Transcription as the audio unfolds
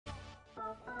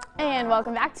And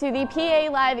welcome back to the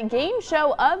PA Live game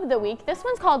show of the week. This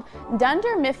one's called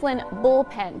Dunder Mifflin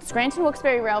Bullpen. Scranton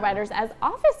Wilkes-Barre RailRiders as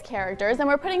office characters, and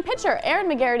we're putting pitcher Aaron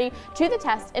McGarity to the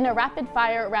test in a rapid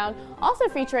fire round, also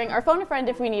featuring our phone a friend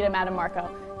if we need him, Adam Marco.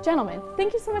 Gentlemen,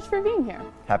 thank you so much for being here.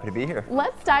 Happy to be here.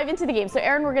 Let's dive into the game. So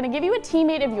Aaron, we're going to give you a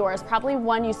teammate of yours, probably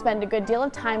one you spend a good deal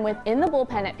of time with in the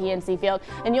bullpen at PNC Field,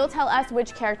 and you'll tell us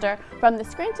which character from the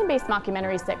Scranton-based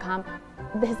mockumentary sitcom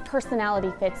his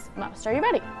personality fits most. Are you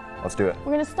ready? Let's do it.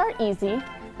 We're going to start easy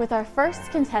with our first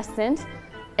contestant,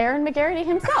 Aaron McGarity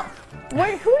himself.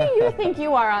 Who do you think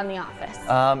you are on The Office?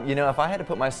 You know, if I had to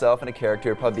put myself in a character,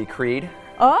 it'd probably be Creed.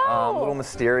 Oh! A little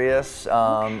mysterious,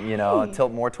 Okay. you know,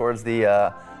 tilt more towards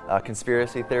the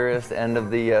conspiracy theorist end of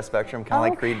the spectrum, kind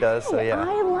of like Creed does, so yeah.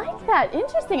 I like that.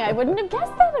 Interesting. I wouldn't have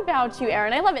guessed that about you,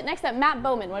 Aaron. I love it. Next up, Matt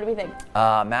Bowman. What do we think?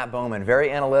 Matt Bowman, very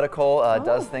analytical,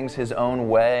 does things his own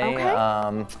way.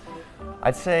 Okay.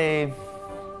 I'd say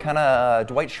kind of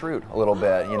Dwight Schrute a little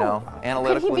bit, you know,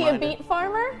 analytically Could he be minded. a beat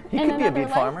farmer? He could be a beat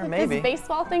farmer, maybe. His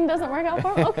baseball thing doesn't work out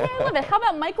for him? Okay, I love it. How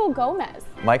about Michael Gomez?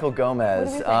 Michael Gomez,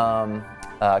 What do we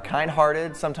think?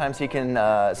 kind-hearted. Sometimes he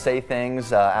can say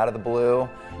things out of the blue,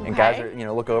 and guys are, you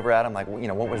know, look over at him like, you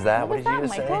know, what was that? What did you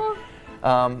just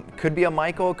say? Could be a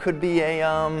Michael. Could be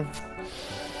a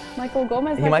Michael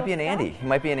Gomez. He might be an Andy. He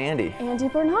might be an Andy. Andy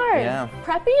Bernard. Yeah.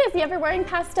 Preppy? Is he ever wearing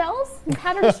pastels and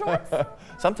patterned shorts?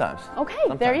 Sometimes. Okay,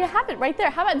 Sometimes. there you have it, right there.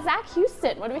 How about Zach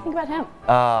Houston? What do we think about him?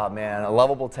 Ah, man, a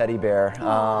lovable teddy bear.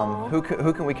 Who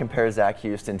can we compare Zach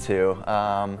Houston to?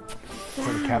 Is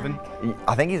it Kevin?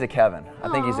 I think he's a Kevin. I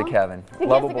think he's a Kevin.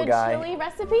 Think Lovable he has a good guy. chili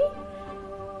recipe?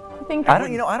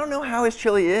 I don't know how his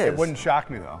chili is. It wouldn't shock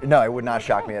me though. No, it would not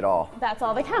shock me at all. That's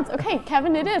all that counts. Okay,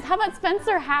 Kevin it is. How about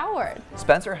Spencer Howard?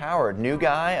 Spencer Howard, new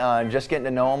guy, just getting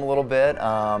to know him a little bit.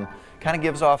 Kind of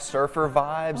gives off surfer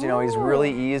vibes. You know, he's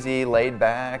really easy, laid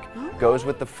back, goes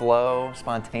with the flow,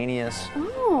 spontaneous.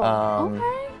 Oh,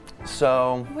 okay.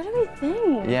 So. What do we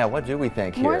think? Yeah, what do we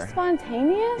think here? More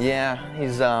spontaneous? Yeah,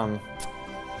 he's.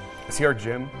 Is he our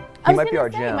Jim? He might be our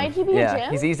Jim. Might he be a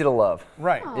Jim? He's easy to love.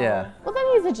 Right. Oh. Yeah. Well, then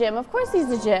he's a Jim. Of course he's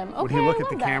a Jim. Okay, Would he look I at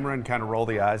the love that. camera and kind of roll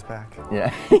the eyes back? Yeah.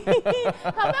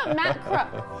 How about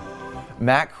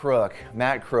Matt Crook?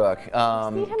 Matt Crook. See him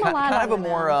a lot kind of on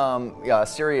a more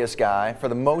serious guy for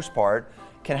the most part.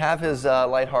 Can have his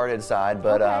lighthearted side,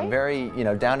 but very, you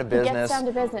know, down to business. He gets down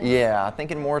to business. Yeah,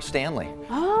 thinking more Stanley.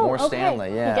 Oh, more okay.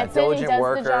 Stanley. Yeah, He gets diligent in, he does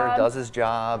worker, the job. does his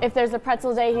job. If there's a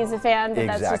pretzel day, he's a fan, but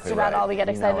that's just about all we get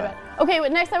excited about. Okay,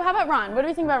 next up, how about Ron? What do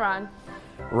we think about Ron?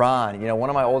 Ron, you know,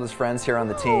 one of my oldest friends here on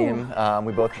the team.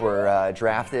 We both were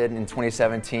drafted in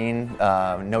 2017.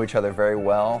 Know each other very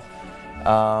well.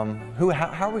 How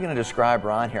are we going to describe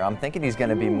Ron here? I'm thinking he's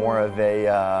going to be more of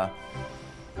a,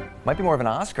 might be more of an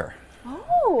Oscar.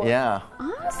 Oh, yeah.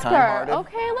 Oscar.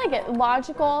 Okay, I like it.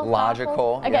 Logical.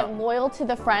 Logical. Again, loyal to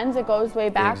the friends. It goes way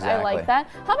back. Exactly. I like that.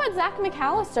 How about Zach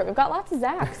McAllister? We've got lots of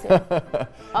Zachs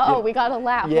here. We got a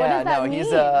laugh. Yeah, what does that mean?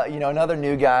 He's you know, another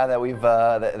new guy that we've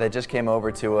that just came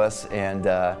over to us, and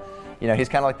you know, he's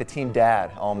kind of like the team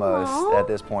dad almost at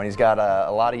this point. He's got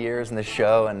a lot of years in the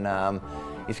show, and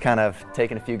he's kind of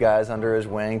taken a few guys under his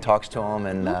wing, talks to them,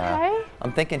 and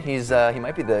I'm thinking he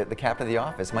might be the captain of the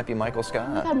office. Might be Michael Scott.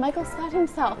 Oh my God, Michael Scott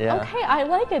himself. Yeah. Okay, I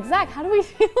like it. Zach, how do we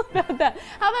feel about that?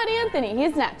 How about Anthony?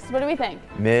 He's next. What do we think?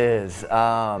 Miz.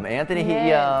 Anthony,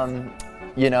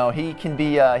 you know, he can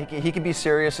be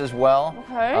serious as well.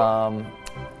 Okay.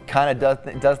 Kind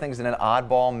of does things in an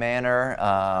oddball manner.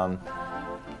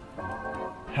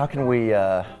 How can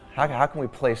we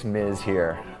place Miz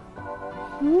here?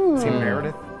 Is he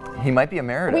Meredith? He might be a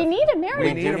Meredith. We need a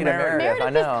Meredith. We do need a Meredith. Meredith I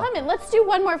know. is coming. Let's do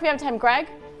one more if we have time. Greg,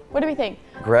 what do we think?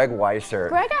 Greg Weissert.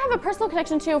 Greg, I have a personal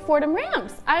connection to Fordham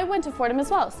Rams. I went to Fordham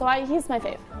as well, so he's my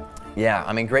fave. Yeah,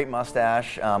 I mean, great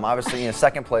mustache. Obviously, you know,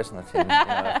 second place on the team, you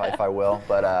know, if I will.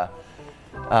 But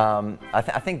I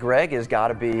think Greg has got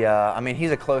to be. I mean,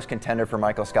 he's a close contender for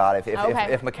Michael Scott. If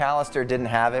McAllister didn't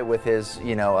have it with his,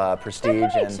 you know,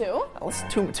 prestige, and let's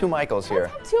two Michaels here.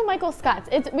 Let's have two Michael Scotts.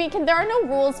 There are no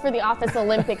rules for the Office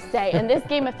Olympics Day, and this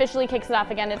game officially kicks it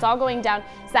off again. It's all going down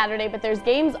Saturday, but there's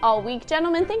games all week.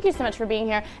 Gentlemen, thank you so much for being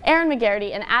here. Aaron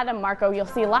McGarity and Adam Marco. You'll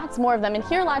see lots more of them and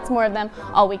hear lots more of them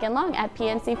all weekend long at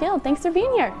PNC Field. Thanks for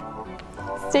being here.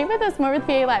 Stay with us. More with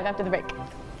PA Live after the break.